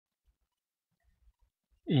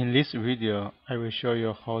In this video, I will show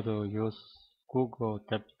you how to use Google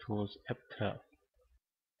DevTools F12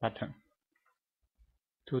 button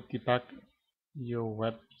to debug your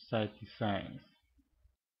website designs.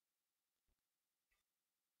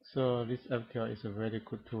 So this F12 is a very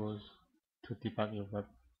good tool to debug your web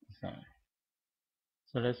design.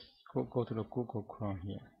 So let's go to the Google Chrome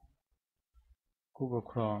here. Google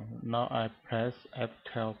Chrome. Now I press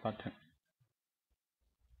F12 button.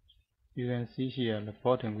 You can see here the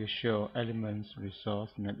button will show elements, resource,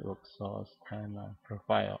 network, source, timeline,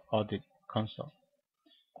 profile, audit, console.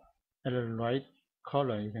 At the right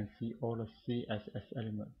column, you can see all the CSS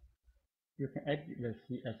elements. You can edit the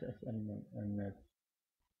CSS element and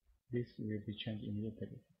this will be changed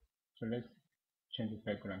immediately. So let's change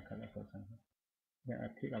the background color for example. Then I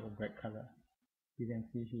pick up a black color. You can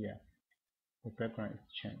see here the background is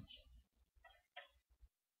changed.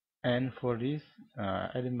 And for these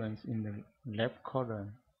elements in the left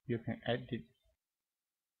column, you can edit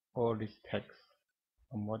all this text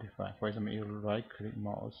or modify. For example, you right click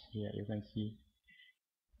mouse here, you can see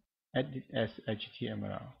edit as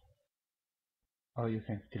HTML, or you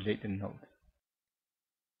can delete the node.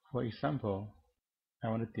 For example, I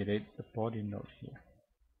want to delete the body node here.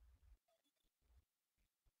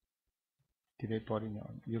 Delete body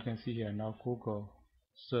node. You can see here now Google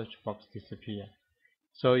search box disappear.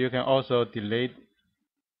 So you can also delete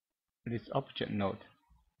this object node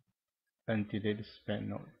and delete the span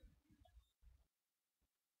node.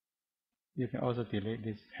 You can also delete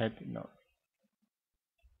this head node.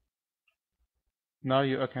 Now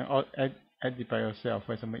you can add it by yourself.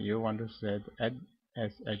 For example, you want to set add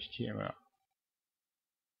as HTML,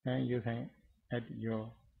 and you can add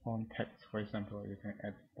your own text. For example, you can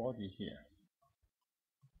add body here.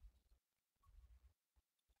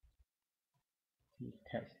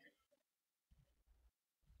 Text.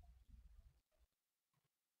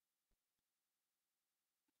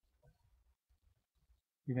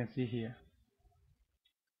 You can see here.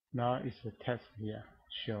 Now it's the text here.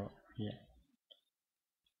 Show here.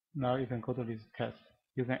 Now you can go to this text.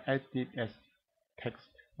 You can add it as text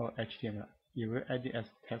or HTML. You will add it as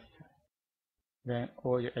text. Then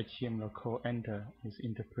all your HTML code enter is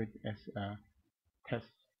interpreted as a text.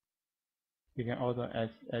 You can also add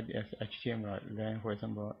it as HTML. Then, for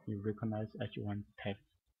example, you recognize H1 tag,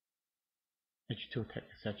 H2 tag,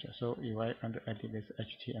 etc. So if I want to edit this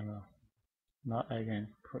HTML, now I can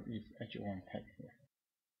put this H1 tag here.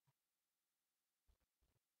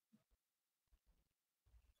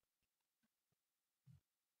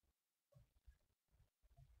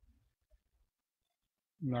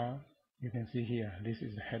 Now you can see here, this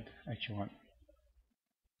is the head H1.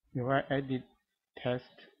 If I edit text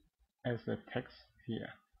as a text here,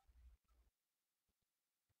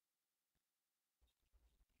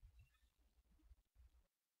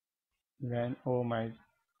 then all my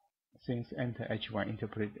things enter H1,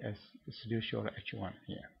 interpret as usual H1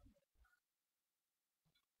 here.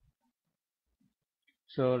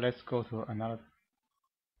 So let's go to another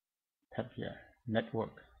tab here,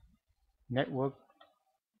 network. Network,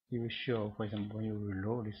 it will show, for example, when you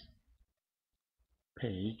reload this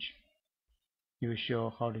page, it will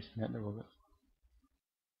show how this network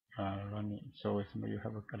are running. So for example, you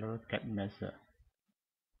have a color get method.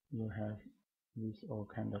 You have this all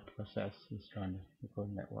kind of process is running because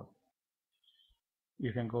network.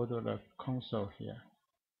 You can go to the console here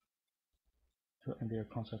to enter your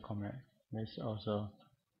console command. This also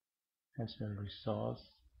has the resource,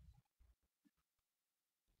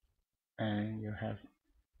 and you have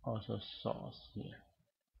also source here.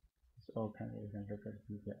 It's all kind of, you can look at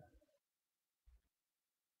detail.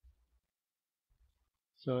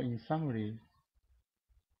 So in summary,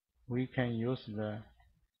 we can use the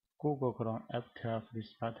Google Chrome F12 this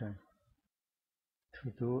button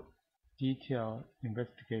to do detailed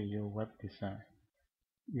investigate your web design.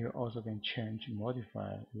 You also can change,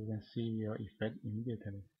 modify. You can see your effect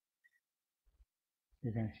immediately.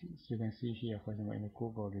 You can see here, for example, in the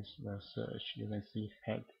Google this search, you can see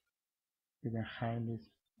head. You can hide this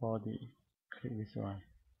body. Click this one.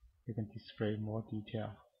 You can display more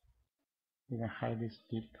detail. You can hide this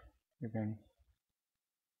dip. You can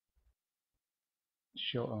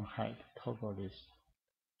show and hide. Toggle this.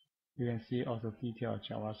 You can see also detailed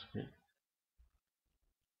JavaScript.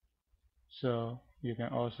 So you can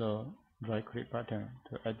also right click button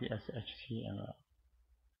to edit as HTML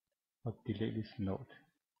or delete this node.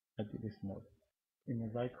 Edit this node. In the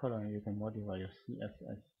right column, you can modify your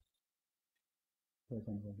CSS. For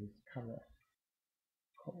example, this color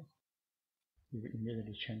code. You will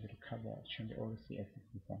immediately change the color, change all the CSS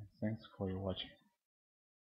design. Thanks for your watching.